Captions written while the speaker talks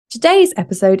Today's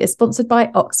episode is sponsored by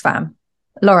Oxfam.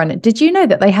 Lauren, did you know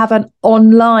that they have an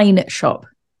online shop?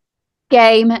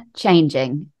 Game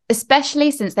changing,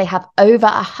 especially since they have over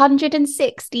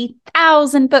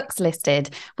 160,000 books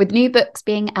listed, with new books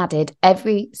being added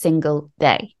every single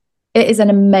day. It is an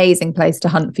amazing place to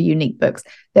hunt for unique books.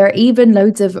 There are even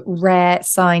loads of rare,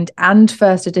 signed and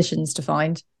first editions to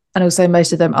find. And also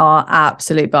most of them are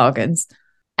absolute bargains.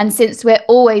 And since we're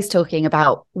always talking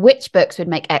about which books would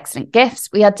make excellent gifts,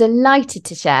 we are delighted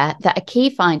to share that a key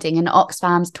finding in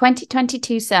Oxfam's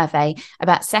 2022 survey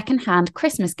about secondhand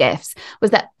Christmas gifts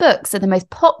was that books are the most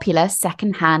popular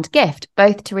secondhand gift,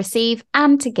 both to receive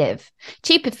and to give.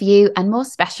 Cheaper for you and more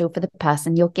special for the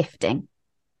person you're gifting.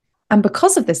 And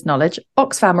because of this knowledge,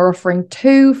 Oxfam are offering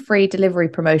 2 free delivery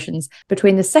promotions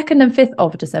between the 2nd and 5th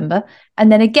of December,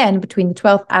 and then again between the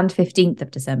 12th and 15th of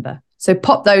December. So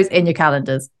pop those in your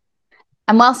calendars.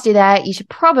 And whilst you're there, you should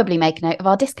probably make a note of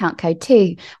our discount code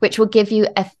too, which will give you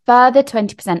a further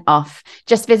 20% off.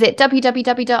 Just visit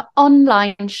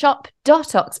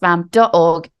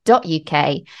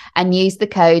www.onlineshop.oxfam.org.uk and use the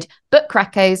code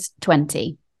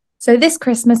BookCrackers20. So this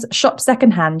Christmas, shop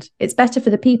secondhand. It's better for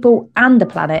the people and the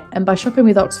planet. And by shopping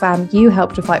with Oxfam, you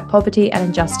help to fight poverty and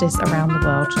injustice around the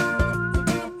world.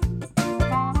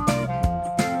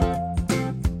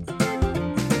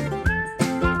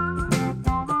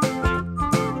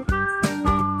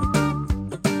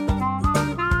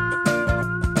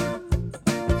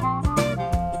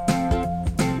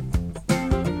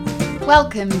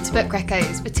 Welcome to Book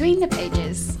Reccos Between the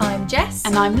Pages. I'm Jess.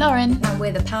 And I'm Lauren. And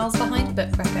we're the pals behind Book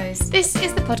Reccos. This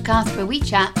is the podcast where we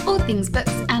chat all things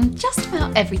books and just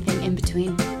about everything in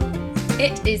between.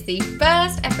 It is the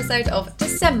first episode of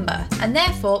December and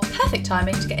therefore perfect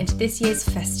timing to get into this year's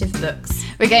festive books.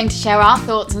 We're going to share our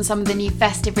thoughts on some of the new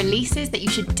festive releases that you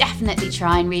should definitely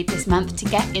try and read this month to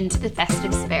get into the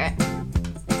festive spirit.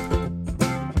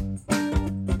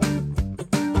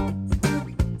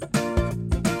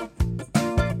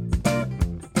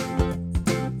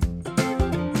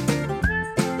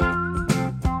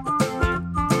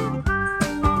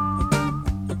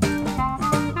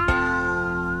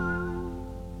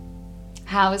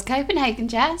 How was Copenhagen,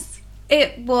 Jess?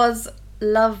 It was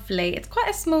lovely. It's quite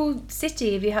a small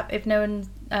city if no one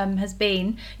has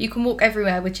been. You can walk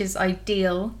everywhere, which is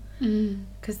ideal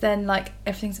because then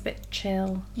everything's a bit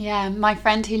chill. Yeah, my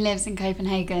friend who lives in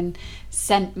Copenhagen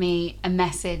sent me a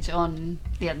message on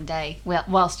the other day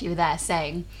whilst you were there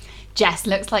saying, Jess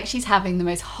looks like she's having the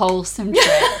most wholesome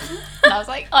trip. And I was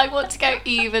like, I want to go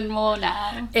even more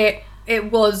now.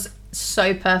 It was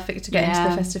so perfect to get into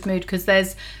the festive mood because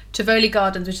there's Tivoli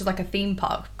Gardens, which is like a theme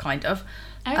park kind of.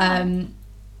 Okay. And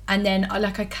then I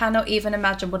cannot even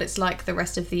imagine what it's like the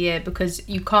rest of the year because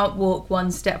you can't walk one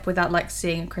step without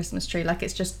seeing a Christmas tree.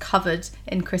 It's just covered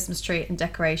in Christmas tree and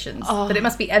decorations. Oh. But it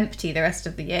must be empty the rest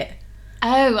of the year.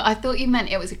 Oh, I thought you meant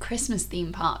it was a Christmas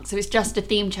theme park. So it's just a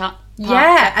theme park.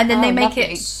 Yeah, and then they make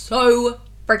lovely. it so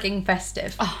frigging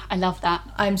festive. Oh, I love that.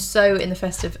 I'm so in the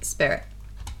festive spirit.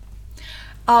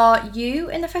 Are you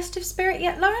in the festive spirit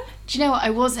yet, Lauren? Do you know what? I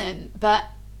wasn't, but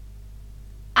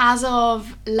as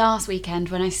of last weekend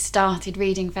when I started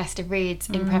reading festive reads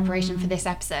in preparation for this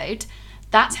episode,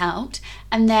 that's helped.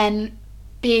 And then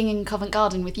being in Covent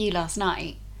Garden with you last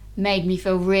night made me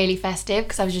feel really festive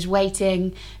because I was just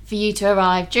waiting for you to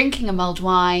arrive, drinking a mulled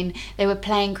wine. They were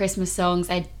playing Christmas songs,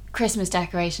 they had Christmas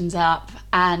decorations up,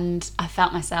 and I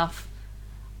felt myself,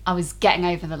 I was getting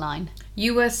over the line.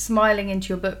 You were smiling into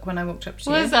your book when I walked up to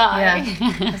you. Was I? Yeah.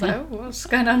 I was like, oh, what's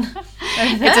going on over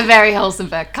there? It's a very wholesome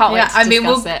book. Can't wait to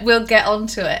discuss it. We'll get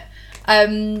onto it.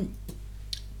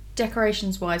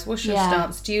 Decorations wise, what's your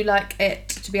stance? Do you like it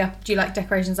to be up? Do you like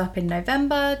decorations up in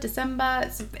November, December?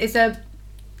 It's a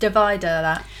divider,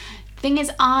 that. Thing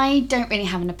is, I don't really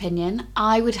have an opinion.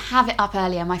 I would have it up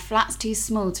earlier. My flat's too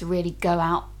small to really go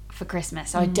out for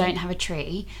Christmas, so I don't have a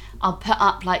tree. I'll put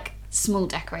up small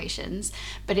decorations,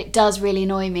 but it does really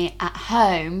annoy me at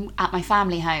home, at my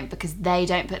family home, because they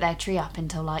don't put their tree up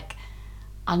until I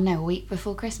don't know, a week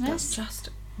before Christmas. That's just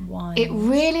wild. It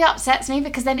really upsets me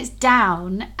because then it's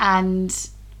down and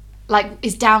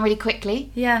it's down really quickly.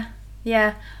 Yeah.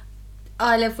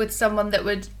 I live with someone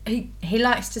that he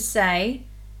likes to say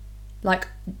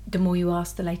the more you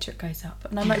ask, the later it goes up.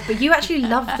 And I'm like, but you actually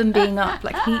love them being up.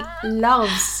 He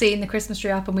loves seeing the Christmas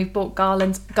tree up, and we've bought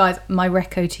garlands. Guys, my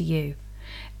reco to you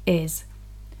is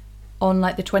on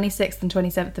the 26th and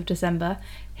 27th of December,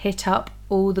 hit up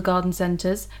all the garden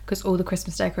centres because all the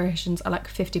Christmas decorations are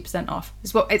 50% off.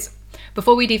 It's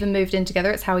before we'd even moved in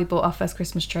together. It's how we bought our first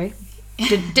Christmas tree.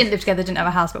 Didn't live together, didn't have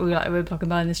a house, but we were fucking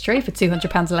buying this tree for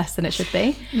 £200 less than it should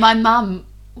be. My mum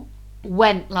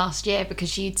went last year because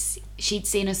she'd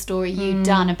seen a story you'd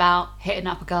done about hitting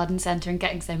up a garden centre and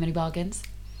getting so many bargains.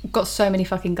 Got so many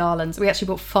fucking garlands. We actually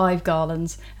bought 5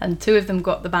 garlands, and 2 of them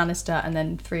got the banister, and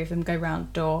then 3 of them go round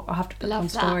the door. I'll have to put them on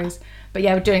stories. But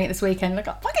yeah, we're doing it this weekend. I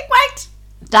got fucking wait.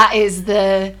 That is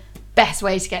the best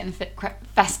way to get in the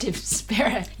festive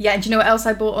spirit. Yeah, and do you know what else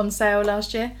I bought on sale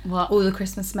last year? What? All the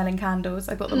Christmas smelling candles.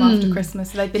 I got them after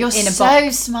Christmas. So they've been You're in a so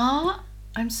box. smart.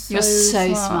 You're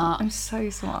so smart. I'm so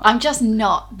smart. I'm just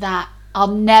not that. I'll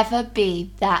never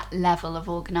be that level of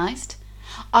organised.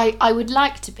 I would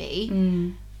like to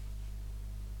be.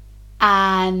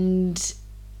 And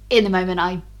in the moment,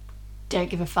 I don't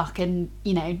give a fuck. And,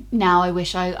 you know, now I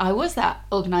wish I was that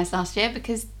organised last year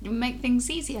because it would make things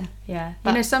easier. Yeah.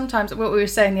 But- you know, sometimes, what we were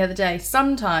saying the other day,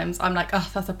 sometimes I'm like, oh,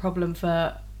 that's a problem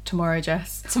for tomorrow,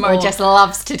 Jess. Jess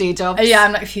loves to do jobs. Yeah,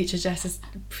 I'm like, future Jess is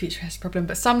a problem.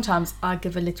 But sometimes I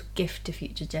give a little gift to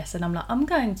future Jess, and I'm like, I'm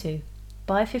going to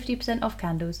buy 50% off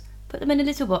candles, put them in a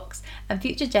little box, and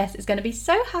future Jess is going to be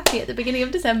so happy at the beginning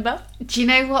of December. Do you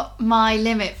know what my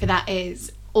limit for that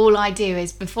is? All I do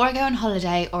is before I go on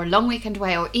holiday or a long weekend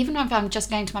away, or even if I'm just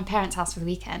going to my parents' house for the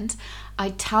weekend, I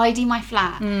tidy my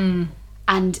flat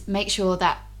and make sure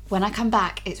that when I come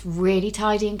back, it's really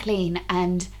tidy and clean,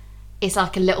 and it's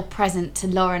like a little present to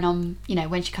Lauren on, you know,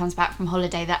 when she comes back from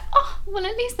holiday, that, oh, well,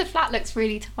 at least the flat looks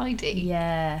really tidy.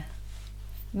 Yeah.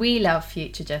 We love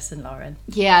future Jess and Lauren.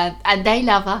 Yeah, and they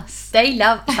love us. They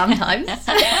love sometimes.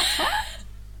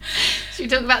 Should we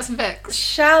talk about some books?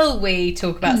 Shall we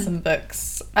talk about some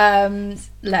books?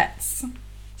 Let's.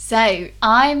 So,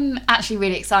 I'm actually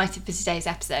really excited for today's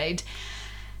episode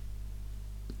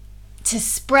to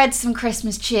spread some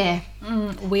Christmas cheer.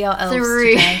 We are elves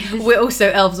Through- today. We're also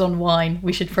elves on wine.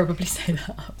 We should probably say that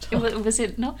up top. Was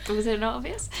it not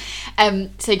obvious?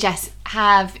 So Jess,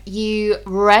 have you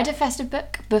read a festive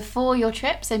book before your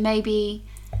trip? So maybe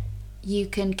you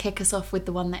can kick us off with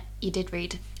the one that you did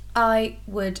read. I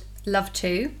would love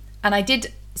to. And I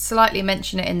did slightly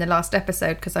mention it in the last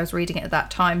episode because I was reading it at that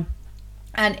time.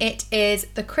 And it is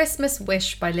The Christmas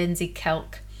Wish by Lindsay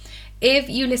Kelk. If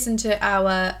you listen to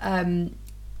our,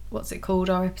 what's it called,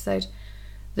 our episode?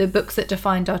 The Books That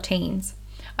Defined Our Teens.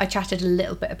 I chatted a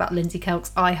little bit about Lindsay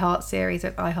Kelk's I Heart series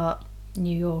at I Heart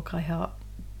New York, I Heart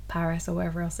Paris, or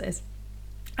wherever else it is.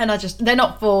 And they're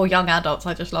not for young adults,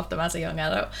 I just love them as a young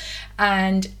adult.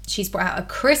 And she's brought out a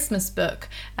Christmas book,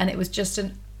 and it was just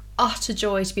an utter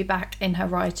joy to be back in her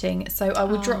writing. So I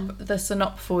will drop the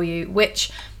synopsis for you,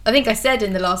 which I think I said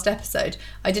in the last episode,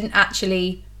 I didn't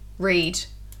actually read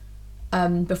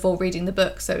before reading the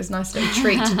book, so it was a nice little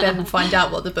treat to then find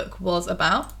out what the book was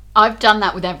about. I've done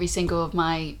that with every single of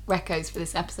my recos for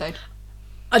this episode.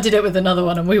 I did it with another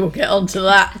one, and we will get on to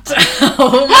that.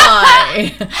 Oh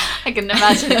my! I can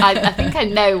imagine. I think I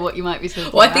know what you might be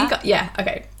talking Well, about.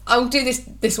 okay. I'll do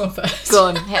this one first. Go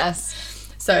on, hit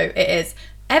us. So it is.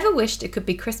 Ever wished it could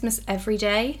be Christmas every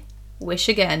day? Wish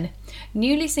again.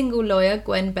 Newly single lawyer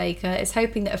Gwen Baker is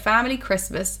hoping that a family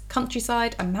Christmas,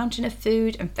 countryside, a mountain of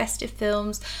food and festive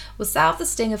films will salve the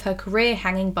sting of her career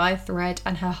hanging by a thread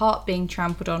and her heart being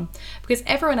trampled on. Because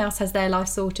everyone else has their life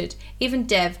sorted. Even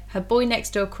Dev, her boy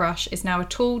next door crush, is now a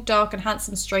tall, dark and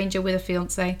handsome stranger with a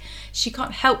fiancé. She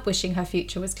can't help wishing her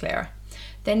future was clearer.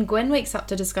 Then Gwen wakes up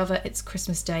to discover it's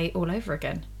Christmas Day all over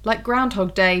again. Like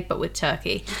Groundhog Day, but with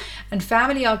turkey. And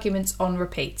family arguments on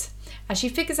repeat. As she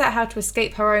figures out how to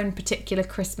escape her own particular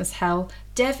Christmas hell,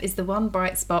 Dev is the one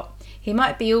bright spot. He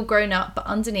might be all grown up, but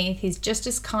underneath he's just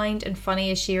as kind and funny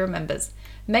as she remembers.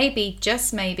 Maybe,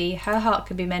 just maybe, her heart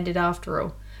can be mended after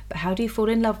all. But how do you fall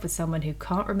in love with someone who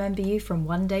can't remember you from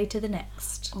one day to the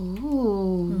next?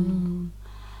 Ooh.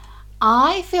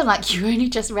 I feel like you only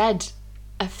just read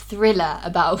a thriller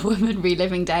about a woman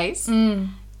reliving days.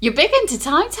 You're big into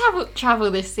time travel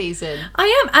this season. I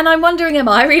am, and I'm wondering, am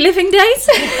I reliving days?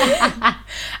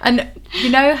 And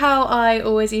you know how I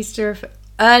always used to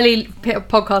early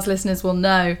podcast listeners will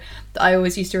know that I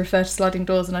always used to refer to Sliding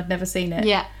Doors and I'd never seen it.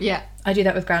 Yeah. I do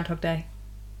that with Groundhog Day.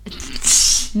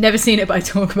 Never seen it, but I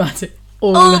talk about it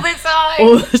all All the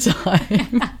the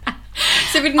time. time.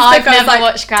 So we didn't I've spoke, never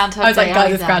watched Groundhog Day. I was like,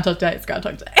 guys, it's either. Groundhog Day, it's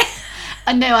Groundhog Day.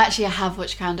 No, actually, I have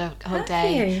watched Groundhog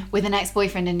Day you? with an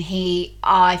ex-boyfriend, and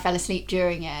I fell asleep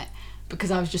during it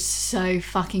because I was just so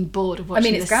fucking bored of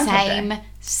watching it's the Groundhog same Day.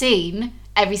 scene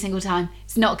every single time.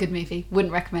 It's not a good movie.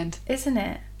 Wouldn't recommend. Isn't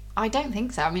it? I don't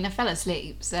think so. I mean, I fell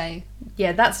asleep, so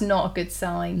Yeah, that's not a good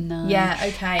sign. No. Yeah,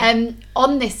 okay.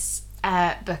 on this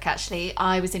book, actually,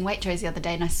 I was in Waitrose the other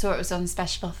day and I saw it was on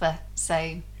special offer.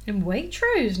 So In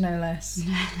Waitrose, no less.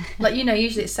 Like, you know,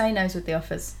 usually it's Say No's with the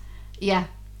offers. yeah,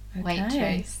 Okay.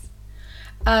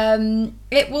 Waitrose.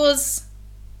 It was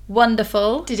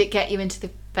wonderful. Did it get you into the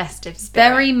festive spirit?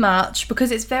 Very much,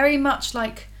 because it's very much Did it get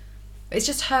you into the spirit? because it's very much like, it's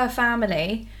just her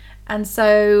family. And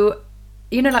so,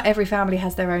 you know, like every family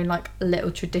has their own like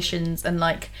little traditions, and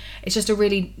like it's just a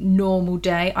really normal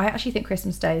day. I actually think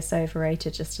Christmas Day is so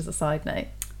overrated, just as a side note.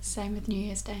 Same with New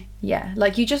Year's Day. Yeah,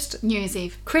 like you just, New Year's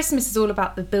Eve. Christmas is all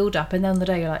about the build up, and then on the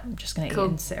day you're like, I'm just going to Cool. eat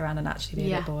and sit around and actually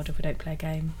be a bit bored if we don't play a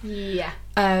game. Yeah.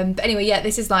 But anyway, yeah,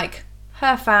 this is like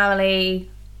her family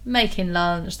making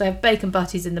lunch. They have bacon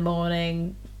butties in the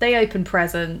morning. They open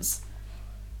presents.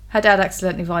 Her dad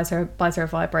accidentally buys her a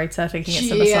vibrator, thinking it's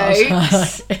a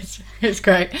massage. It's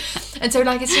great. And so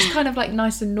like it's just kind of like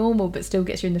nice and normal, but still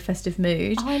gets you in the festive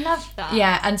mood. Oh, I love that.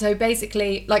 Yeah, and so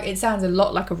basically, like, it sounds a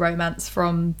lot like a romance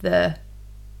from the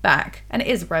back, and it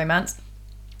is a romance,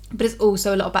 but it's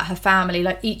also a lot about her family.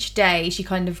 Like, each day she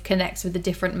kind of connects with a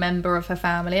different member of her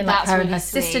family, and like That's her and really her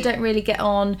sister sweet. don't really get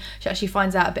on. She actually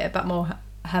finds out a bit about more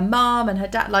her mum and her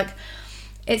dad. Like,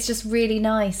 it's just really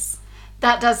nice.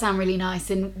 That does sound really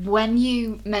nice. And when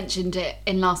you mentioned it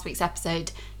in last week's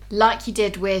episode, like you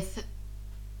did with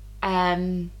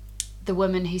the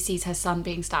woman who sees her son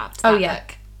being stabbed. Oh, that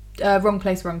yeah. book. Wrong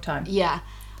place, wrong time. Yeah.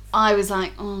 I was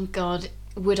like, oh God,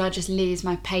 would I just lose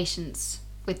my patience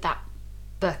with that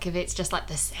book if it's just like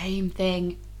the same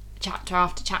thing chapter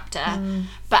after chapter?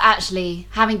 But actually,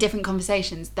 having different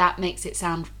conversations, that makes it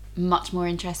sound much more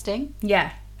interesting.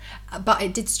 Yeah. But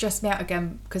it did stress me out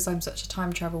again, because I'm such a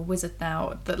time travel wizard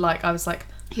now, that like I was like,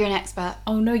 You're an expert.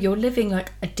 oh no, you're living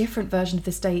like a different version of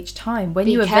this day each time. When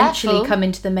Be you eventually careful. come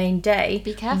into the main day,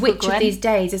 Be careful, which Gwen. of these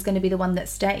days is going to be the one that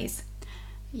stays?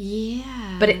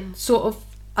 Yeah. But it sort of,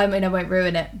 I mean, I won't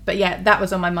ruin it, but yeah, that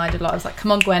was on my mind a lot. I was like,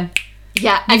 come on, Gwen,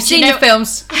 yeah, you've seen the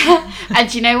films. And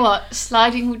do you know what?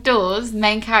 Sliding Doors,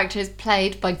 main character is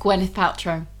played by Gwyneth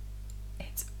Paltrow.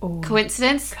 It's all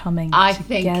Coincidence? coming I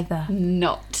together. think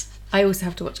not. I also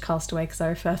have to watch Castaway because I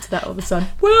refer to that all the time.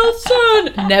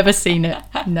 Wilson! Never seen it.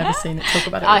 Never seen it. Talk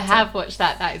about it all I the time. have watched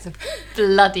that. That is a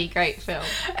bloody great film.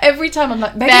 Every time I'm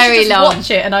like, maybe Very I should just long.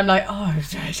 watch it, and I'm like, oh,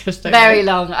 I just don't Very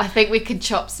know. long. I think we could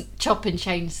chop and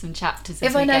change some chapters as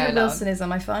If I we know go who along. Wilson is,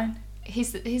 am I fine?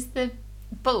 He's the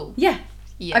bull. Yeah.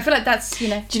 Yeah. I feel like that's, you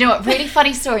know, Do you know what? Really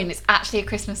funny story, and it's actually a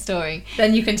Christmas story.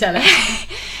 then you can tell it.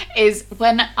 Is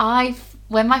when my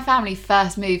family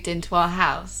first moved into our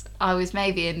house, I was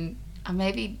maybe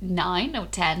 9 or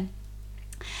 10.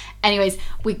 Anyways,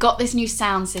 we got this new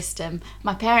sound system.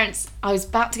 My parents, I was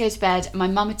about to go to bed, and my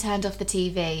mum had turned off the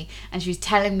TV, and she was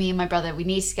telling me and my brother we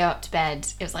needed to go up to bed.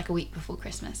 It was like a week before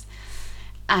Christmas.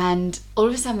 And all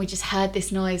of a sudden we just heard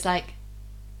this noise like,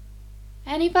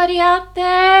 anybody out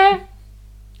there?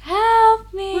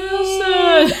 Help me.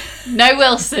 Wilson! No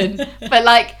Wilson, but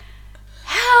like,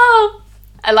 help.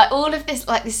 And like all of this,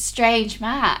 like this strange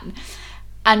man.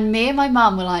 And me and my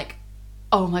mum were like,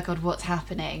 oh my God, what's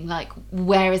happening? Like,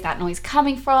 where is that noise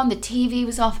coming from? The TV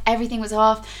was off, everything was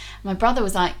off. My brother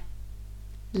was like,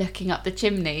 looking up the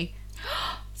chimney.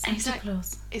 And he's Santa like,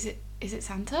 Claus. is it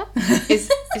Santa?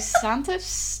 Is Santa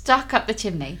stuck up the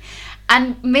chimney?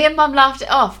 And me and mum laughed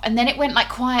it off, and then it went like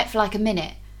quiet for like a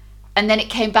minute, and then it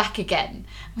came back again.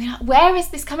 We're like, where is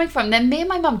this coming from? Then me and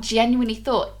my mum genuinely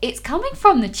thought, it's coming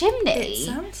from the chimney. It's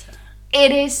Santa.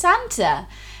 It is Santa.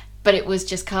 But it was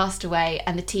just Castaway,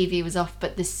 and the TV was off,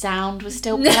 but the sound was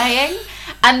still playing.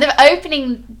 And the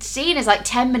opening scene is like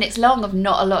 10 minutes long of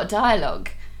not a lot of dialogue.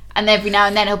 And every now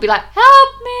and then he'll be like, help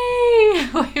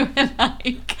me! We were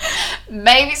like,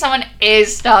 maybe someone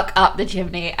is stuck up the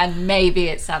chimney, and maybe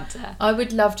it's Santa. I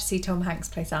would love to see Tom Hanks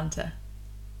play Santa.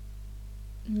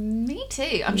 Me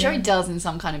too. I'm sure he does in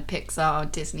some kind of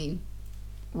Pixar, Disney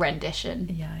rendition.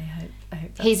 Yeah, I hope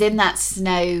that's... He's in that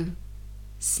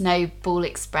Snowball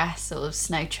Express or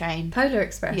Snow Train. Polar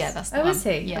Express. Yeah, that's the Oh, one. is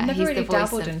he? Yeah, I've never he's really the voice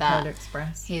dabbled of in that. Polar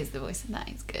Express. He is the voice of that.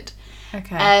 He's good.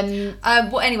 Okay.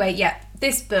 Well, anyway, yeah,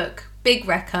 this book, big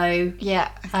reco.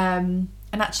 Yeah. And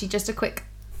actually, just a quick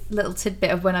little tidbit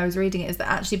of when I was reading it is that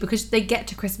actually, because they get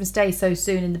to Christmas Day so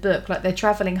soon in the book, like they're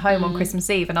travelling home on Christmas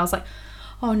Eve, and I was like,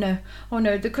 oh no,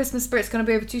 the Christmas spirit's going to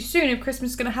be over too soon if Christmas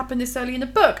is going to happen this early in the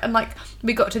book. And like,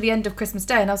 we got to the end of Christmas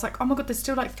Day, and I was like, oh my God, there's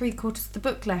still like 3/4 of the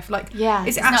book left. Like, Yeah,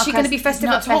 is it it's not a actually going to be it's festive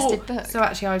not at a all? festive book. So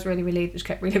actually, I was really relieved. Just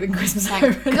kept reliving Christmas. Thank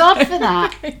over and God over for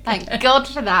that. again. Thank God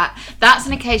for that. That's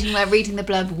an occasion where reading the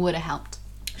blurb would have helped.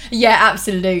 Yeah,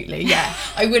 absolutely. Yeah,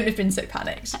 I wouldn't have been so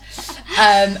panicked.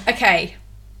 Okay,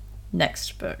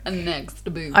 next book. And next,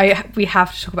 the book. We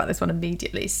have to talk about this one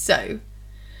immediately. So,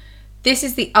 this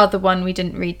is the other one we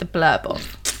didn't read the blurb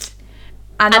of,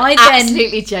 and I then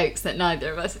absolutely jokes that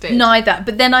neither of us did. neither.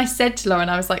 But then I said to Lauren,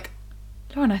 I was like,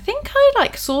 Lauren, I think I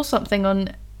like saw something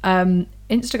on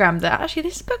Instagram that actually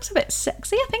this book's a bit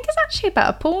sexy. I think it's actually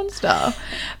about a porn star,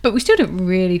 but we still didn't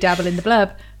really dabble in the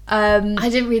blurb. I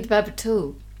didn't read the blurb at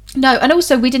all. No, and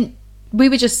also we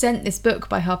were just sent this book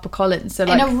by HarperCollins, so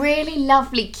like in a really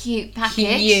lovely, cute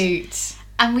package. cute.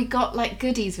 And we got like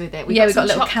goodies with it. We got a some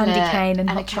little chocolate candy cane and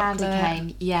a hot candy chocolate.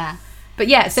 cane. Yeah. But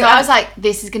yeah, So I was like,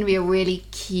 this is going to be a really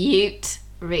cute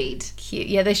read. cute.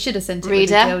 Yeah, they should have sent it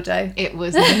Reader, with a dildo. it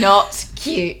was not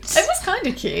cute. It was kind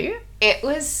of cute. It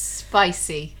was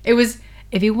spicy. It was,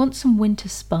 if you want some winter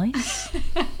spice,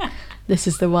 this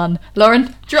is the one.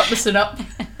 Lauren, drop the sun up.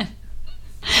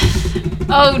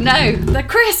 Oh no. They're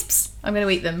crisps. I'm going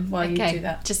to eat them while you do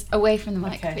that. Just away from the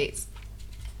mic, Okay. please.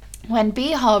 When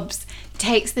B. Hobbs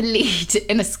takes the lead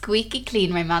in a squeaky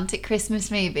clean romantic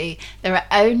Christmas movie, there are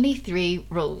only 3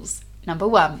 rules. Number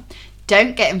 1,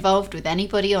 don't get involved with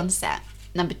anybody on set.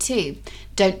 Number 2,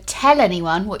 don't tell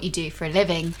anyone what you do for a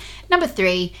living. Number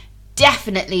 3,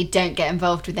 definitely don't get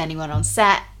involved with anyone on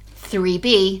set.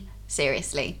 3B,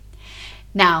 seriously.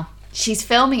 Now, she's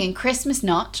filming in Christmas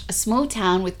Notch, a small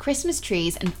town with Christmas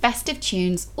trees and festive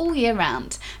tunes all year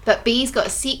round. But Bee's got a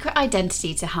secret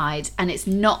identity to hide, and it's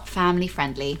not family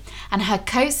friendly. And her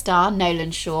co-star,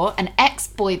 Nolan Shaw, an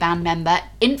ex-boy band member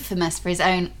infamous for his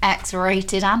own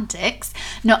X-rated antics,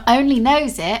 not only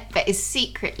knows it, but is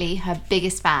secretly her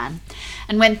biggest fan.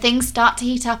 And when things start to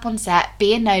heat up on set,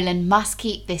 Bee and Nolan must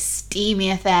keep this steamy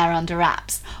affair under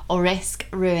wraps, or risk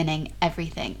ruining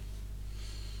everything.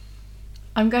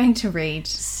 I'm going to read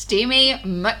Steamy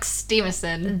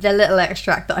McSteamerson. the little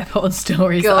extract that I put on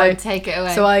stories. Go on, take it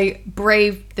away. So I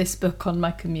braved this book on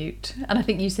my commute, and I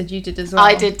think you said you did as well.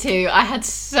 I did too. I had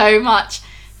so much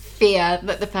fear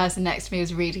that the person next to me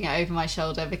was reading it over my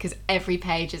shoulder because every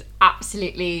page is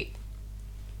absolutely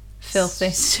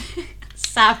Filthy.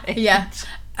 savage. Yeah.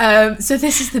 So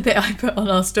this is the bit I put on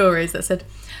our stories that said,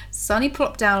 Sonny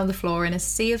plopped down on the floor in a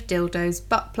sea of dildos,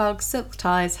 butt plugs, silk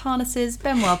ties, harnesses,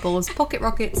 Benoit balls, pocket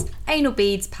rockets, anal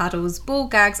beads, paddles, ball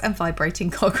gags, and vibrating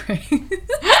cock rings. And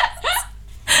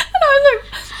I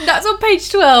was like, that's on page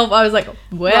 12. I was like,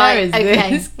 where is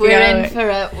this? We're going?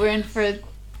 in for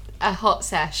a hot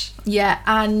sesh. Yeah,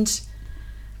 and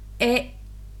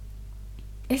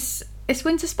it's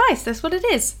winter spice. That's what it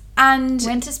is. And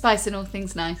Winter spice and all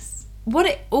things nice. what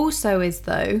it also is,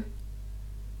 though,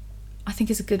 I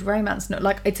think it's a good romance. Not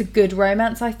like it's a good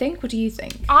romance. I think. What do you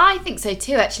think? I think so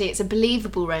too. Actually, it's a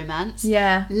believable romance.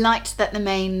 Yeah. Liked that the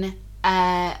main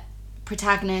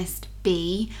protagonist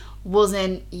B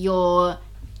wasn't your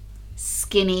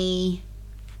skinny,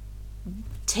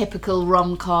 typical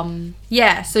rom-com.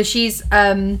 Yeah. So she's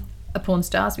a porn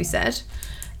star, as we said,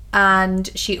 and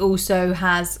she also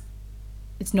has.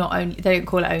 It's not only, they don't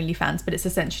call it OnlyFans, but it's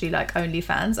essentially like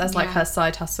OnlyFans as like Yeah. her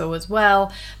side hustle as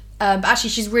well. But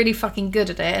actually she's really fucking good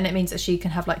at it, and it means that she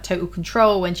can have like total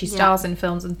control when she stars in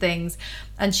films and things.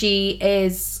 And she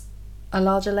is a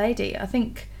larger lady, I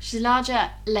think. She's a larger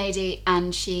lady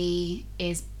and she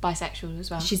is bisexual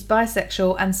as well. She's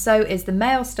bisexual, and so is the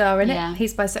male star in Yeah. it.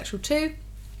 He's bisexual too.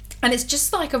 And it's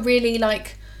just like a really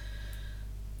like,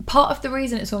 part of the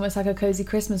reason it's almost like a cozy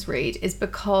Christmas read is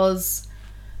because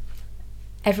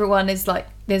everyone is like,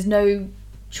 there's no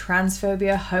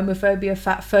transphobia, homophobia,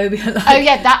 fat phobia. Like, Oh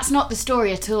yeah, that's not the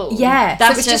story at all. yeah,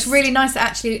 that's so it's just really nice that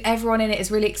actually everyone in it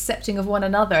is really accepting of one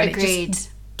another. And Agreed. It just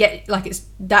get like, it's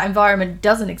that environment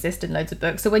doesn't exist in loads of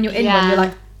books. So when you're in one, Yeah. you're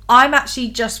like, I'm actually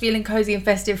just feeling cozy and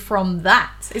festive from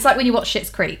that. It's like when you watch Schitt's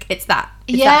Creek. It's that.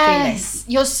 It's that Yes,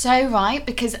 you're so right,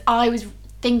 because I was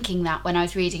thinking that when I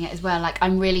was reading it as well. Like,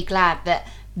 I'm really glad that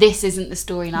this isn't the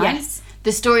storyline. Yes.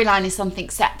 The storyline is something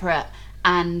separate,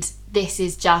 and this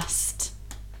is just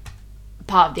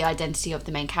part of the identity of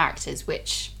the main characters,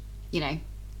 which, you know,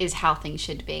 is how things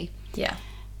should be. Yeah.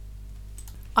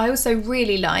 I also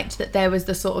really liked that there was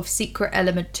the sort of secret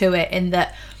element to it, in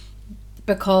that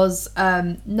because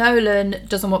Nolan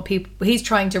doesn't want people, he's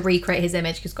trying to recreate his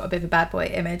image because he's got a bit of a bad boy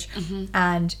image,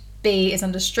 and B is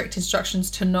under strict instructions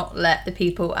to not let the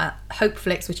people at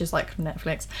Hopeflix, which is like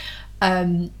Netflix,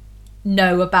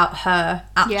 know about her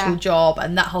actual job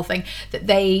and that whole thing. That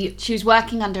they, She was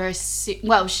working under a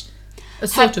a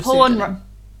sort of porn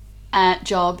pseudonym.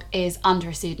 job is under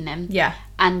a pseudonym. Yeah.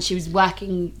 And she was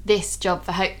working this job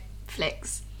for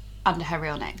Hopeflix under her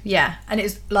real name. Yeah, and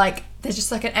it's like there's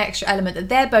just like an extra element that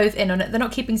they're both in on it. They're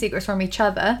not keeping secrets from each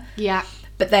other. Yeah.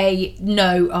 But they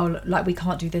know, oh, like, we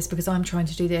can't do this because I'm trying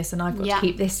to do this and I've got to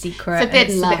keep this secret. Forbidden and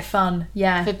it's love. a bit fun.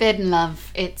 Yeah. Forbidden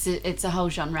love. It's a whole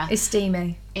genre. It's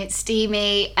steamy. It's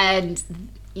steamy, and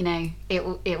you know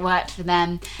it worked for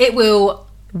them. It will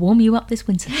warm you up this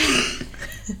winter.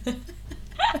 I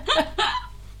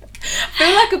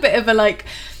feel like a bit of a like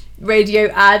radio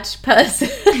ad person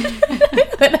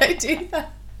when I do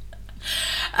that.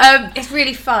 It's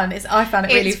really fun. I found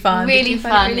it really fun. Really Did you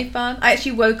fun. find it really fun? I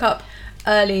actually woke up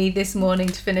early this morning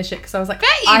to finish it because I was like, Bet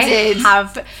you did.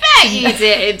 Bet you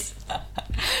did.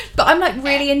 But I'm like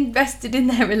really invested in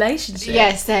their relationship.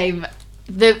 Yeah, same.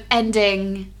 The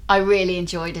ending I really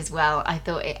enjoyed as well. I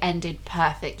thought it ended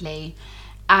perfectly.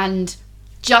 And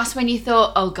just when you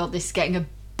thought, oh God, this is getting a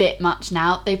bit much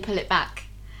now, they pull it back.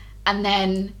 And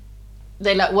then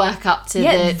they like work up to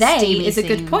the steamy is a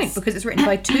good scenes. point because it's written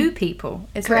by two people.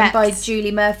 It's Correct. written by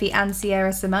Julie Murphy and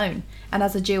Sierra Simone. And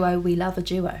as a duo, we love a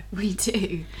duo. We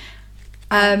do.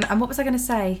 And what was I going to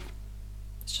say?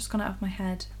 It's just gone out of my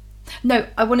head. No,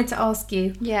 I wanted to ask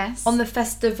you. Yes. On the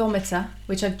Festivometer,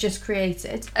 which I've just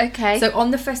created. Okay. So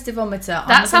on the Festivometer...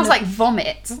 that sounds like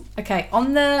vomit. Okay,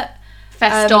 on the...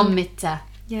 Festometer.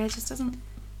 Yeah, it just doesn't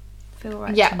feel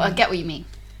right. Yeah, to me. I get what you mean.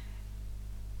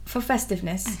 For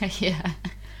festiveness, Yeah.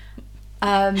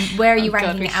 where are you Oh God,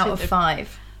 ranking we it out of should've.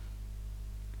 5?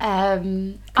 Because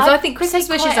Because I think Christmas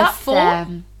Wish is a 4. There.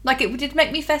 Like, it did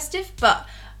make me festive, but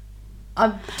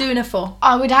I'm doing a 4.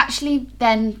 I would actually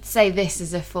then say this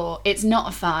is a 4. It's not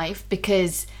a 5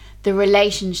 because the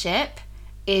relationship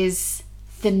is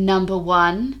the number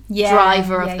one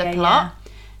driver of the plot.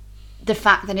 The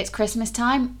fact that it's Christmas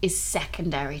time is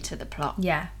secondary to the plot.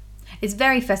 Yeah. It's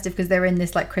very festive because they're in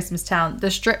this like Christmas town.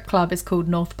 The strip club is called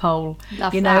North Pole.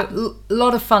 Love you that. know, a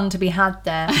lot of fun to be had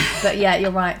there. But yeah, you're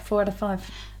right. 4 out of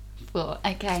 5. 4.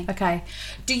 Okay. Okay.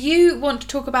 Do you want to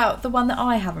talk about the one that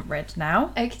I haven't read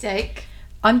now? Okie doke.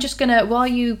 I'm just going to, while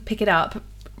you pick it up,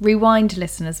 rewind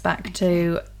listeners back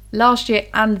to last year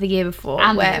and the year before.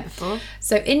 And the year before.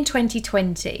 So in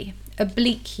 2020, a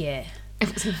bleak year,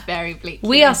 It was a very bleak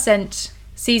we year. are sent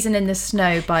Season in the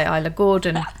Snow by Isla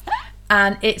Gordon.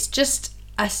 And it's just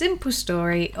a simple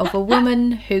story of a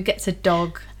woman who gets a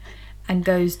dog and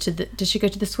goes to the... Does she go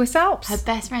to the Swiss Alps? Her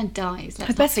best friend dies.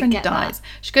 Let's Her best not friend forget dies. that.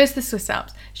 She goes to the Swiss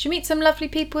Alps. She meets some lovely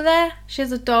people there. She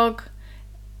has a dog.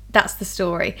 That's the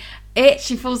story.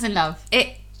 She falls in love.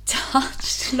 It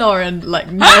touched Lauren like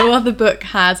no other book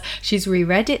has. She's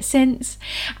reread it since.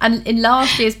 And in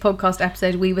last year's podcast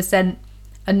episode, we were sent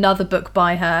another book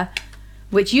by her,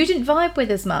 which you didn't vibe with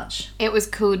as much. It was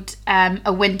called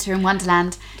A Winter in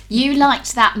Wonderland. You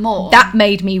liked that more. That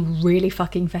made me really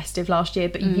fucking festive last year,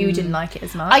 but you didn't like it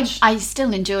as much. I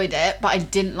still enjoyed it, but I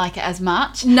didn't like it as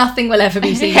much. Nothing will ever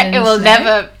be seen. It will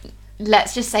never.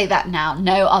 Let's just say that now.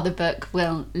 No other book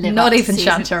will live Not up to even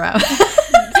season.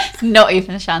 Shantaram. Not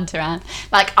even Shantaram.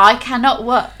 Like, I cannot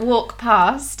walk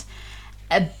past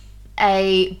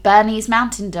a Bernese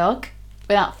mountain dog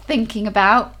without thinking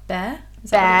about Bear?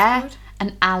 Is that what Bear it's called?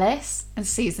 and Alice and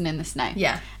Season in the Snow.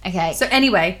 Yeah. Okay. So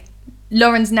anyway,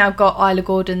 Lauren's now got Isla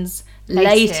Gordon's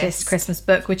latest Christmas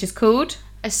book, which is called...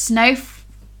 A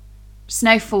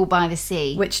Snowfall by the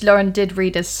Sea. Which Lauren did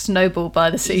read as Snowball by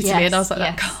the Sea to me, and I was like,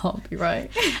 that Yes. can't be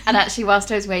right. And actually, whilst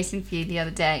I was waiting for you the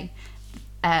other day,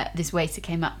 this waiter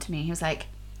came up to me. He was like,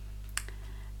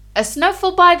 "A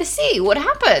snowfall by the sea. What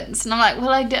happens?" And I'm like,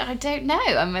 "Well, I don't know.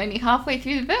 I'm only halfway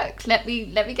through the book. Let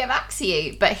me get back to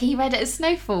you." But he read it as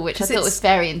snowfall, which I thought was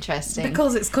very interesting.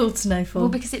 Because it's called Snowfall. Well,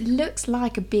 because it looks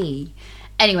like a bee.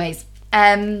 Anyways,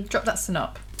 Drop that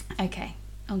synop. okay.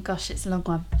 Oh gosh, it's a long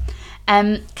one.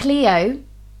 Cleo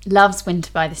loves Winter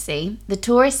by the Sea. The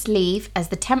tourists leave as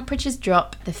the temperatures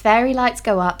drop, the fairy lights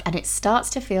go up, and it starts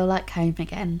to feel like home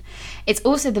again. It's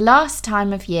also the last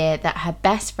time of year that her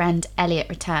best friend Elliot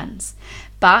returns.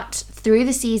 But through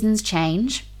the seasons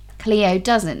change, Cleo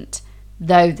doesn't.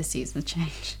 Though the seasons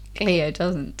change, Cleo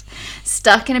doesn't.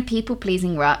 Stuck in a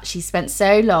people-pleasing rut, she's spent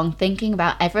so long thinking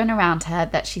about everyone around her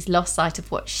that she's lost sight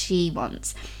of what she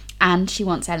wants. And she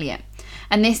wants Elliot.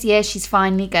 And this year she's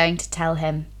finally going to tell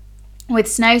him. With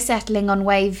snow settling on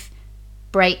Wave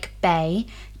Break Bay,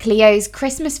 Cleo's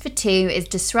Christmas for two is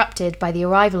disrupted by the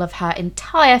arrival of her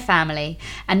entire family,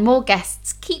 and more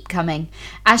guests keep coming.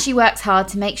 As she works hard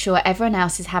to make sure everyone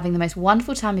else is having the most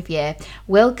wonderful time of year,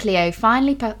 will Cleo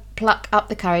finally pluck up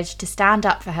the courage to stand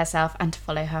up for herself and to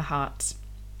follow her heart?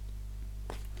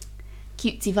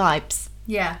 Cutesy vibes.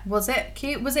 Yeah. Was it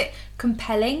cute? Was it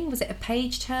compelling? Was it a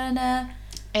page turner?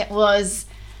 It was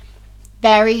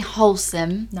very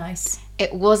wholesome. Nice.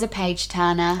 It was a page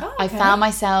turner. Oh, I okay. found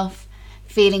myself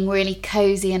feeling really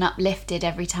cozy and uplifted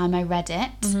every time I read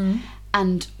it,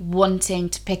 and wanting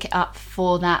to pick it up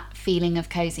for that feeling of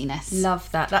coziness.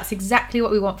 Love that. That's exactly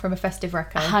what we want from a festive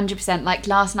record. 100%. Like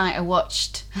last night I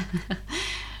watched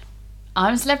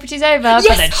I'm Celebrity's over, but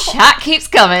the chat keeps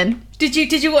coming.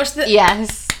 Did you watch the...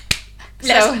 Yes.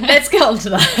 Let's get on to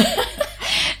that.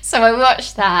 So I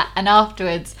watched that, and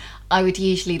afterwards I would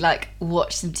usually like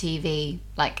watch some TV,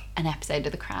 like an episode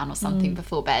of The Crown or something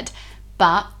before bed,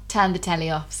 but turn the telly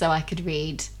off so I could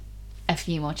read a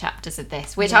few more chapters of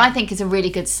this, which I think is a really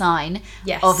good sign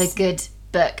of a good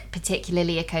book,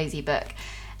 particularly a cozy book.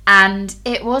 And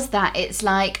it was that. It's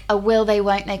like a will they,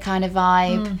 won't they kind of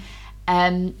vibe.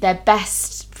 They're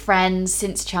best friends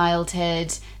since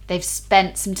childhood. They've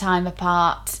spent some time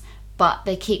apart, but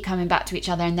they keep coming back to each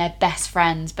other, and they're best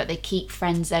friends, but they keep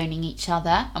friend zoning each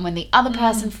other. And when the other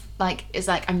person is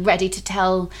like, I'm ready to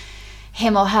tell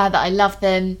him or her that I love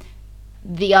them,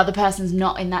 the other person's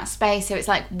not in that space. So it's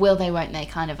like will they, won't they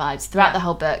kind of vibes throughout the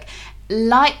whole book.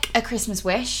 Like A Christmas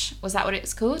Wish, was that what it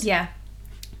was called? Yeah.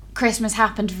 Christmas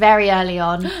happened very early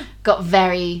on, got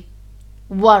very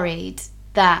worried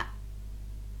that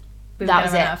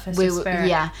that was it.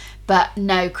 Yeah, but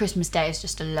no, Christmas Day is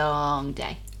just a long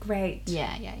day. Great.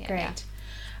 Yeah. Great.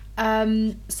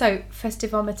 So,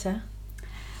 Festivometer.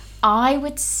 I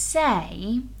would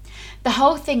say the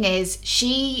whole thing is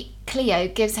Cleo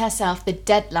gives herself the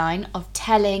deadline of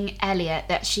telling Elliot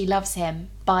that she loves him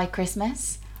by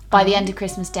Christmas, by the end of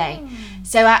Christmas Day.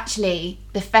 So actually,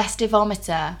 the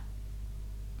festometer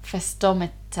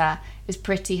is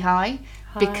pretty high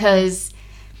because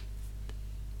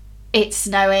it's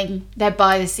snowing, they're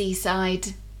by the seaside,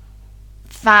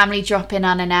 family drop in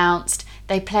unannounced,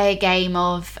 they play a game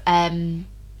of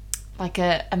like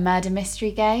a murder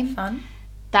mystery game. Fun.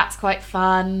 That's quite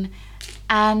fun.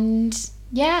 And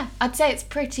yeah, I'd say it's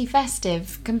pretty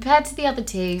festive compared to the other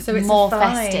two. So it's more a 5.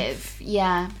 festive.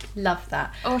 Yeah. Love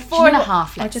that. Or a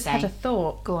 4.5, let's I just say. had a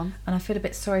thought. Go on. And I feel a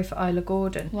bit sorry for Isla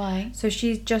Gordon. Why? So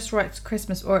she just writes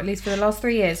Christmas, or at least for the last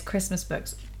 3 years, Christmas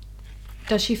books.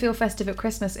 Does she feel festive at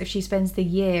Christmas if she spends the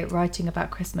year writing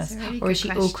about Christmas? Really Or is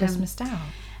good she all question. Christmased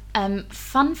out?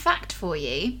 Fun fact for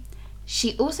you,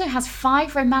 she also has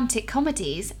 5 romantic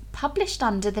comedies published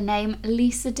under the name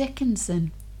Lisa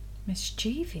Dickinson.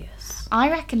 Mischievous. I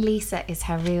reckon Lisa is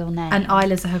her real name. And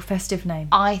Isla's her festive name.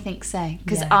 I think so,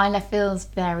 because Yeah. Isla feels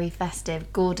very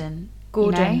festive. Gordon.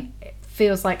 Gordon, it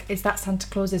feels like, is that Santa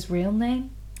Claus's real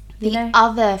name? The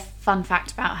other fun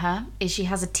fact about her is she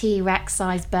has a T-Rex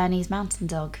sized Bernese mountain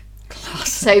dog. Classic.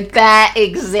 So Bear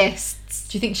exists.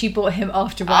 Do you think she bought him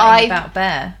after writing about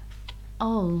Bear?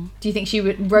 Oh. Do you think she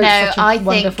wrote No, such I a think-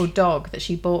 wonderful dog that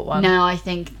she bought one? No, I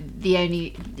think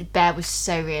Bear was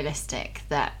so realistic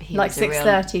that he Like was a real...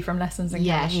 6:30 from Lessons in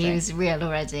Yeah, Chemistry. he was real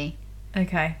already.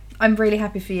 Okay. I'm really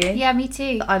happy for you. Yeah, me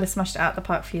too. That Isla smashed it out the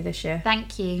park for you this year.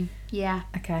 Thank you. Yeah.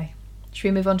 Okay. Should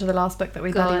we move on to the last book that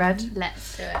we've Go already on, read?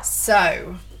 let's do it.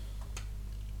 So,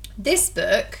 this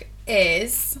book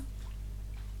is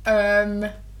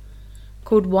called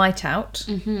Whiteout.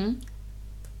 Mm-hmm.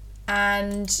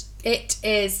 And it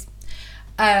is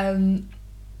I'm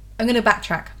going to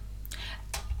backtrack.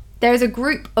 There is a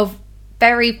group of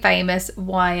very famous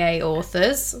YA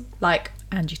authors like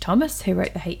Angie Thomas, who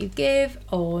wrote The Hate You Give,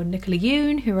 or Nicola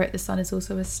Yoon, who wrote The Sun Is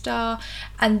Also a Star,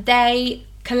 and they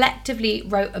collectively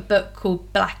wrote a book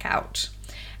called Blackout.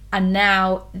 And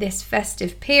now, this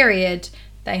festive period,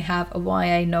 they have a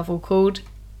YA novel called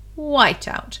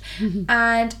Whiteout.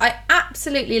 And I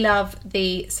absolutely love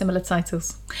the similar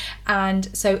titles.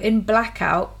 And so in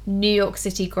Blackout, New York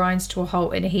City grinds to a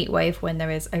halt in a heat wave when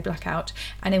there is a blackout.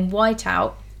 And in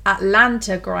Whiteout,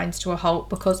 Atlanta grinds to a halt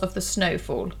because of the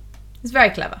snowfall. It's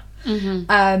very clever.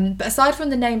 But aside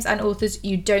from the names and authors,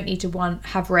 you don't need to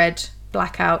have read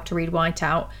Blackout to read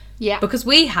Whiteout. Yeah. Because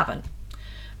we haven't.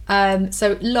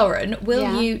 So Lauren, will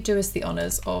Yeah. you do us the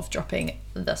honours of dropping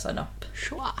the synop?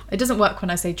 Sure. It doesn't work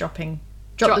when I say dropping.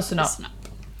 Drop the synop.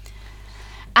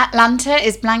 Atlanta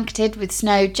is blanketed with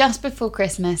snow just before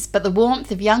Christmas, but the warmth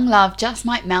of young love just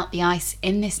might melt the ice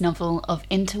in this novel of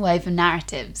interwoven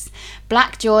narratives.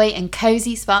 Black joy and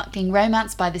cosy, sparkling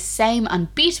romance by the same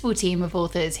unbeatable team of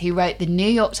authors who wrote the New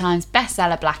York Times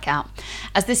bestseller Blackout.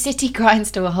 As the city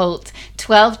grinds to a halt,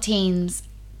 12 teens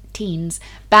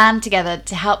band together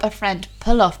to help a friend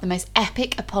pull off the most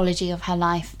epic apology of her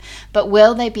life. But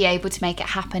will they be able to make it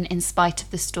happen in spite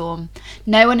of the storm?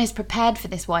 No one is prepared for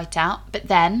this whiteout, but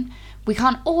then we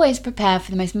can't always prepare for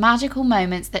the most magical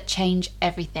moments that change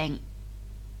everything.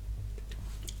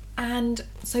 And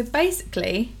so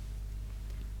basically,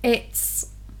 if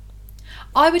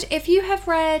you have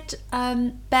read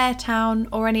Beartown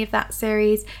or any of that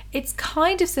series, it's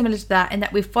kind of similar to that in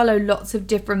that we follow lots of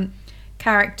different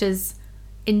characters'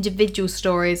 individual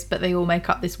stories, but they all make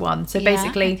up this one. So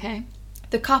basically,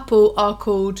 the couple are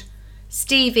called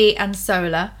Stevie and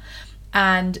Sola,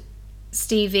 and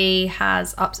Stevie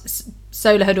has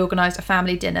Sola had organised a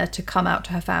family dinner to come out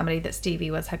to her family that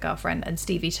Stevie was her girlfriend, and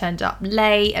Stevie turned up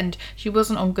late and she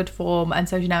wasn't on good form, and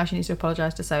so now she needs to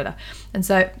apologise to Sola. And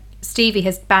so Stevie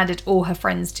has banded all her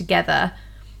friends together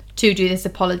to do this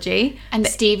apology. And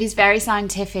Stevie's very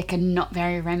scientific and not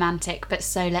very romantic, but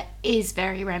Sola is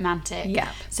very romantic. Yeah.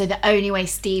 So the only way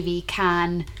Stevie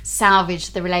can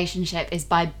salvage the relationship is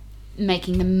by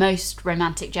making the most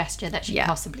romantic gesture that she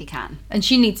possibly can. And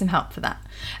she needs some help for that.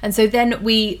 And so then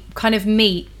we kind of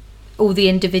meet all the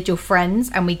individual friends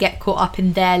and we get caught up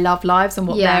in their love lives and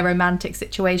what their romantic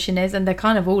situation is, and they're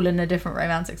kind of all in a different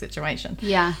romantic situation.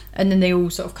 Yeah. And then they all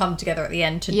sort of come together at the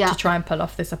end to try and pull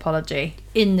off this apology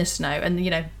in the snow. And,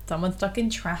 you know, someone's stuck in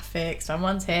traffic,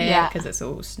 someone's here because it's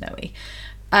all snowy.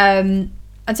 And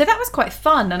so that was quite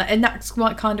fun. And that's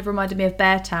what kind of reminded me of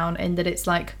Beartown, in that it's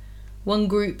like one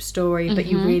group story, but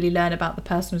you really learn about the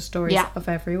personal stories of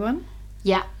everyone.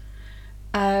 Yeah.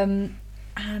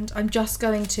 And I'm just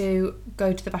going to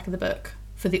go to the back of the book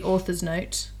for the author's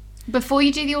note. Before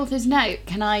you do the author's note,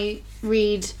 can I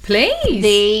read Please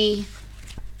the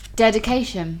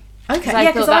dedication? Okay,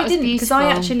 yeah, because I didn't, because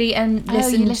I beautiful.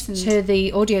 actually listened to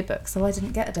the audiobook, so I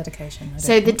didn't get a dedication.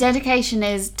 So the dedication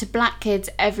is: to black kids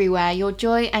everywhere, your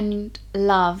joy and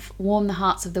love warm the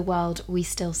hearts of the world, we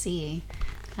still see you.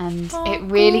 And it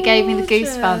really gave me the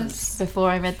goosebumps before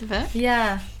I read the book.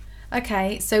 Yeah.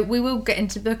 Okay, so we will get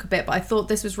into the book a bit, but I thought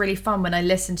this was really fun when I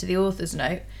listened to the author's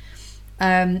note,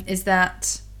 is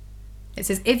that it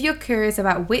says, if you're curious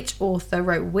about which author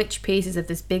wrote which pieces of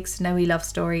this big snowy love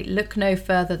story, look no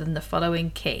further than the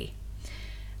following key.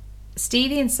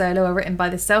 Stevie and Sola are written by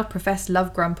the self-professed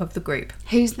love grump of the group.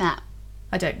 Who's that?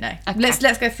 I don't know. Okay.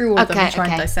 Let's go through all of them and try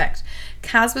and dissect.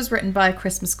 Kaz was written by a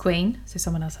Christmas queen, so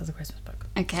someone else has a Christmas book.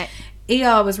 Okay.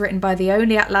 ER was written by the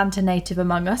only Atlanta native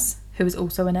among us, who is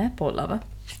also an airport lover.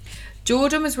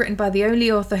 Jordan was written by the only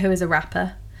author who is a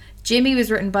rapper. Jimmy was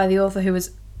written by the author who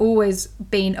has always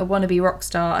been a wannabe rock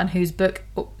star and whose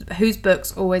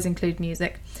books always include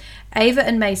music. Ava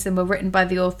and Mason were written by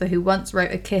the author who once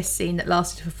wrote a kiss scene that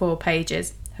lasted for 4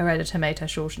 pages. Her editor made her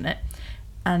shorten it.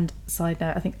 And side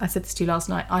note, I think I said this to you last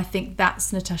night, I think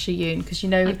that's Natasha Yoon, because you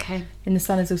know in The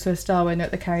Sun Is Also a Star, when they're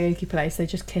at the karaoke place, they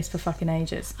just kiss for fucking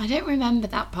ages. I don't remember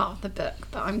that part of the book,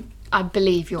 but I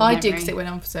believe your I memory. do, because it went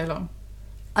on for so long.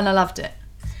 And I loved it.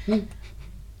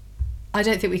 I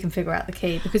don't think we can figure out the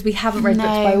key, because we haven't read books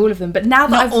by all of them. But now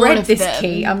that I've read this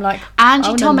key, I'm like,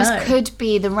 Angie Thomas could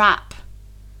be the rap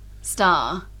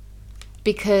star,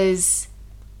 because...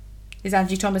 Is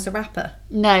Angie Thomas a rapper?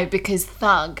 No, because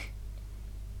Thug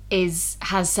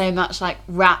has so much like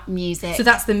rap music. So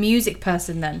that's the music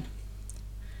person then.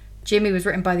 Jimmy was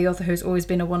written by the author who's always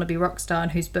been a wannabe rock star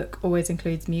and whose book always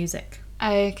includes music.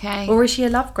 Okay. Or is she a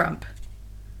love grump?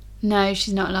 No,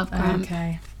 she's not a love grump.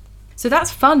 Okay. So that's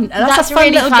fun. That's a fun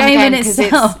really little fun game in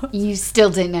itself. You still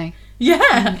don't know.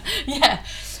 Yeah. Yeah.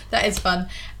 That is fun.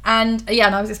 And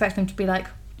and I was expecting them to be like,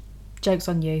 joke's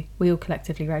on you. We all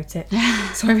collectively wrote it.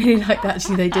 So I really like that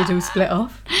actually they did all split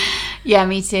off. Yeah,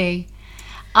 me too.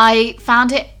 I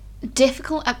found it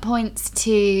difficult at points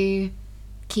to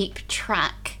keep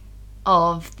track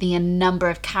of the number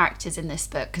of characters in this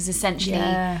book, because essentially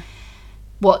there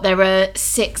are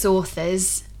 6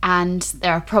 authors and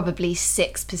there are probably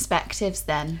 6 perspectives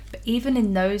then. But even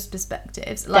in those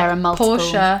perspectives, like there are multiple.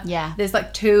 Portia, there's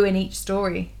like 2 in each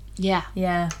story. Yeah.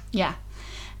 Yeah.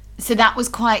 So that was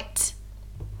quite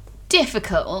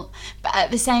difficult, but at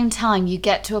the same time you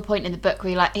get to a point in the book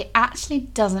where you're like, it actually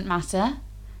doesn't matter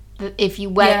if you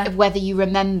whether you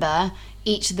remember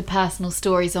each of the personal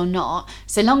stories or not,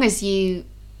 so long as you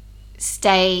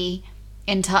stay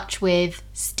in touch with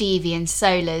Stevie and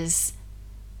Sola's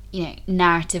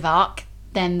narrative arc,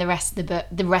 then the rest of the book,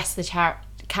 the rest of the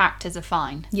characters are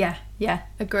fine. Yeah,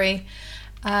 agree.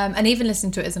 And even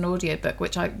listening to it as an audiobook,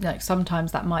 which I like,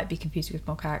 sometimes that might be confusing with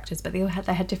more characters, but they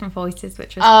had different voices,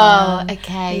 which was fun.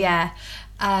 Okay. Yeah.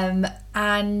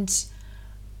 And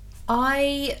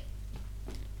I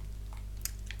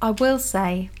will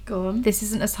say, go on. This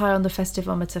isn't as high on the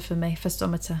festivometer for me.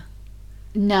 Festometer.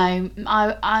 No,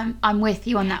 I'm with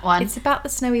you on that one. It's about the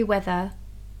snowy weather,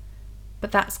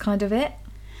 but that's kind of it.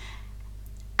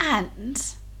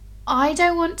 And I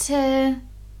don't want to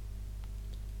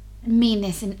mean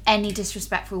this in any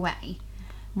disrespectful way.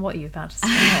 What are you about to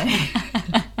say?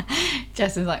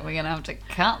 Justin's like, we're going to have to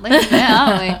cut this bit,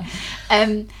 aren't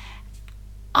we?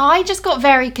 I just got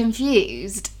very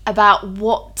confused about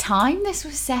what time this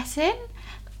was set in.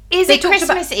 Is it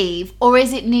Christmas Eve or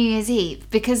is it New Year's Eve?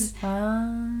 Because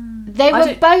they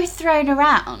were both thrown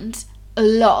around a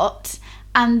lot,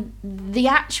 and the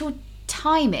actual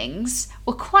timings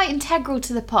were quite integral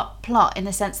to the plot in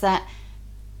the sense that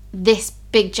this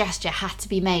big gesture had to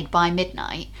be made by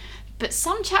midnight. But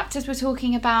some chapters were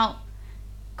talking about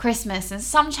Christmas and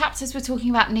some chapters were talking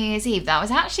about New Year's Eve. That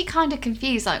was actually kind of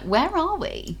confused. Like, where are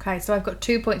we? Okay, so I've got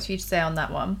 2 points for you to say on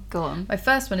that one. Go on. My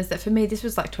first one is that for me, this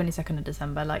was like 22nd of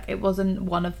December. Like, it wasn't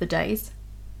one of the days.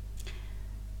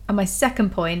 And my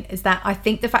second point is that I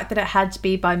think the fact that it had to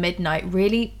be by midnight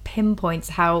really pinpoints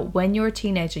how when you're a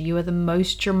teenager, you are the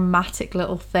most dramatic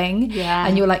little thing. Yeah.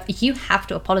 And you're like, you have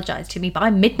to apologise to me by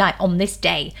midnight on this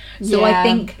day. So Yeah. I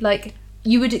think, like,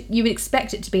 you would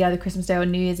expect it to be either Christmas Day or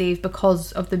New Year's Eve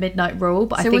because of the midnight rule.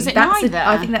 But So I think was it that's neither?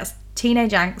 I think that's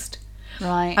teenage angst.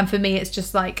 Right. And for me, it's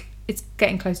just like, it's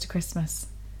getting close to Christmas.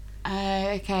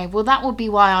 Okay. Well, that would be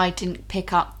why I didn't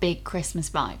pick up big Christmas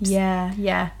vibes.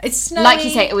 Yeah. It's snowy. Like you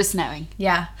say, it was snowing.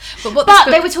 Yeah. But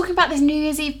They were talking about this New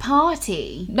Year's Eve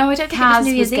party. No, I don't think Kaz it was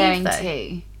New Year's going Eve, though.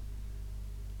 to.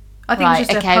 I think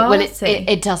it's just a party. Well,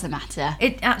 it doesn't matter.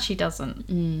 It actually doesn't.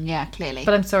 Yeah, clearly.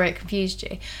 But I'm sorry it confused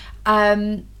you.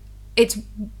 It's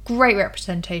great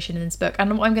representation in this book.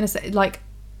 And what I'm going to say, like,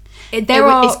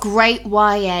 it's great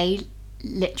YA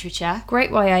literature.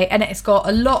 Great YA, and it's got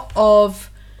a lot of...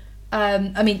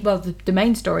 the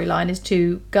main storyline is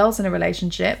two girls in a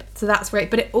relationship, so that's great.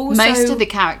 But it also... Most of the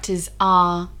characters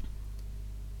are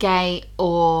gay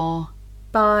or...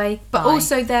 But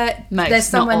also there's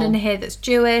someone not all. in here that's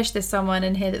Jewish, there's someone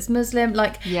in here that's Muslim.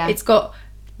 Like, Yeah. it's great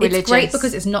Religious.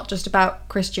 because it's not just about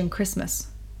Christian Christmas.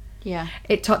 Yeah.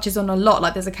 It touches on a lot.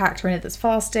 Like, there's a character in it that's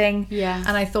fasting. Yeah.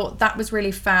 And I thought that was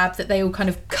really fab that they all kind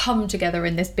of come together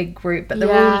in this big group, but they're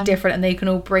Yeah. all different and they can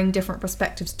all bring different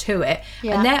perspectives to it.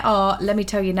 Yeah. And there are, let me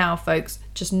tell you now, folks,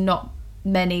 just not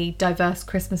many diverse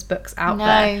Christmas books out No.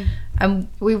 there. And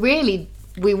We really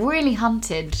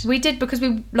hunted. we did because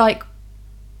we, like,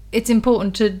 it's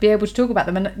important to be able to talk about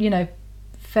them. And, you know,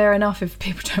 fair enough if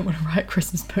people don't want to write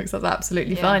Christmas books, that's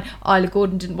absolutely fine. Isla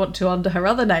Gordon didn't want to under her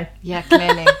other name. Yeah,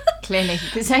 clearly. Clearly.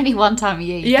 It's only one time a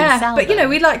year you can sell but, you know, them.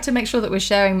 we like to make sure that we're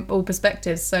sharing all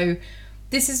perspectives. So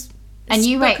this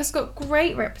book has got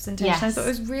great representation. Yes. I thought it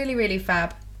was really, really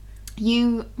fab.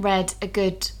 You read a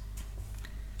good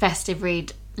festive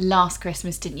read last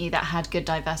Christmas, didn't you, that had good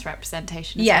diverse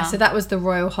representation as well? So that was The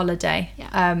Royal Holiday.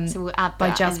 Yeah. So we'll add by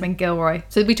that Jasmine in. Gilroy.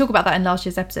 So we talk about that in last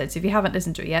year's episode. So if you haven't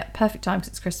listened to it yet, perfect time because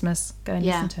it's Christmas. Go and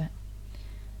listen to it.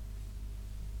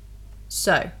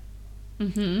 So,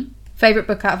 favourite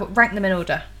book out of... Rank them in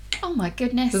order. Oh my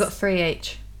goodness. We've got 3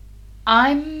 each.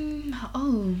 I'll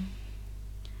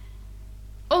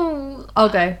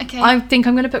go. Okay. I think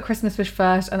I'm going to put Christmas Wish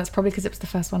first, and that's probably because it was the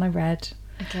first one I read.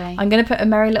 Okay. I'm going to put A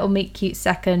Merry Little Meet Cute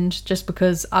second, just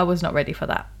because I was not ready for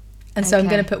that. And so I'm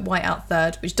Okay. going to put White Out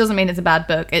third, which doesn't mean it's a bad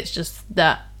book. It's just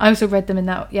that I also read them in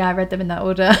that... Yeah, I read them in that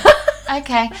order.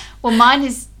 Okay. Well, mine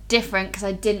is different because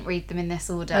I didn't read them in this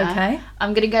order. Okay.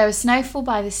 I'm going to go A Snowfall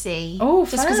by the Sea. Oh,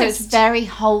 just because it was first. very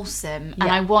wholesome,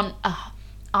 and Yeah.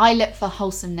 I look for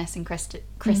wholesomeness in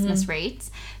Christmas reads.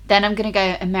 Then I'm going to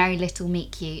go A Merry Little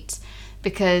Meet Cute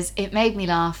because it made me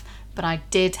laugh, but I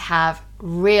did have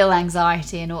real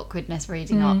anxiety and awkwardness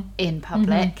reading it in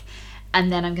public.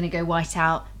 And then I'm going to go White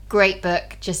Out. Great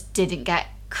book, just didn't get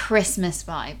Christmas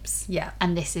vibes. Yeah.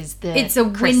 And this is the It's a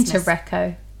Christmas. winter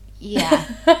reco. Yeah.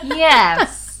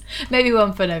 Yes. Maybe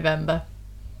one for November.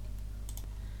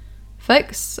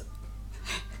 Folks,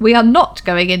 we are not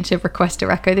going into Request a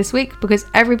Reco this week because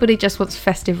everybody just wants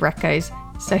festive recos.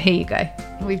 So here you go.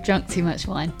 We've drunk too much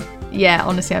wine. Yeah,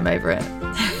 honestly, I'm over it.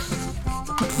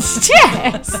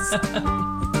 Yes.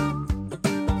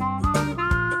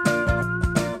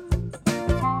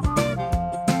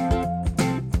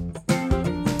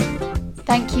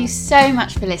 Thank you so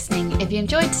much for listening. If you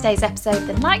enjoyed today's episode,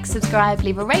 then like, subscribe,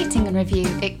 leave a rating and review.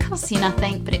 It costs you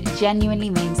nothing, but it genuinely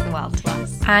means the world to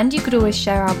us. And you could always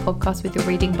share our podcast with your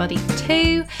reading buddy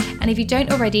too. And if you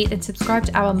don't already, then subscribe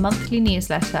to our monthly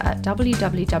newsletter at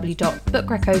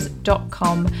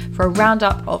www.bookrecos.com for a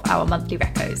roundup of our monthly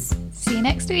recos. See you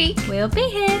next week. We'll be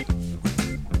here.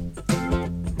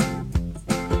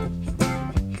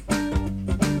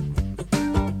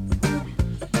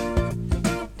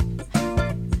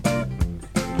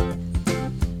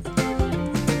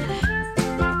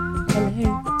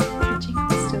 Hello. The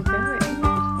jingle's still going.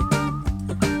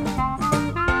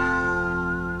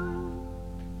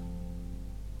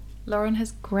 Lauren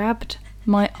has grabbed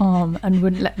my arm and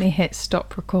wouldn't let me hit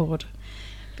stop record.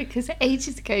 Because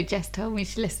ages ago, Jess told me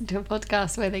she listened to a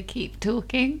podcast where they keep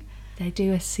talking. They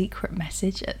do a secret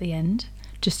message at the end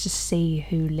just to see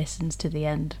who listens to the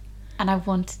end. And I've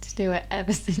wanted to do it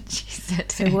ever since she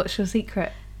said So it. what's your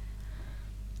secret?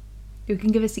 You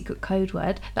can give a secret code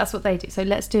word. That's what they do. So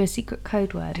let's do a secret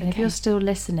code word. And if Okay. you're still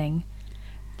listening,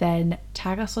 then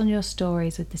tag us on your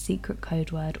stories with the secret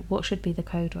code word. What should be the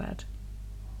code word?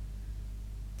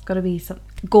 It's got to be some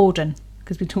Gordon,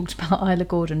 because we talked about Isla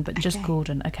Gordon, but just Okay.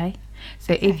 Gordon, okay?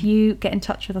 So if you get in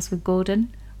touch with us with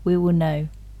Gordon, we will know.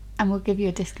 And we'll give you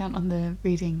a discount on the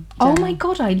reading Oh journal. my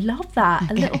God, I love that. A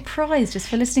Okay. little prize just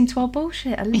for listening to our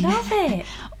bullshit. I love it.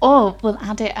 Or we'll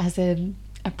add it as a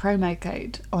promo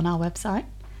code on our website.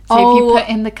 So if Oh. you put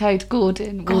in the code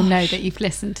Gordon, we'll know Gosh. that you've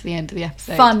listened to the end of the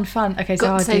episode. Fun. Okay,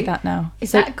 so I'll So do that now. Is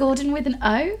So- that Gordon with an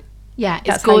O? Yeah, it's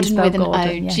That's how you Gordon spell with an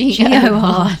Gordon, O. yeah.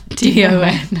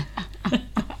 Gordon.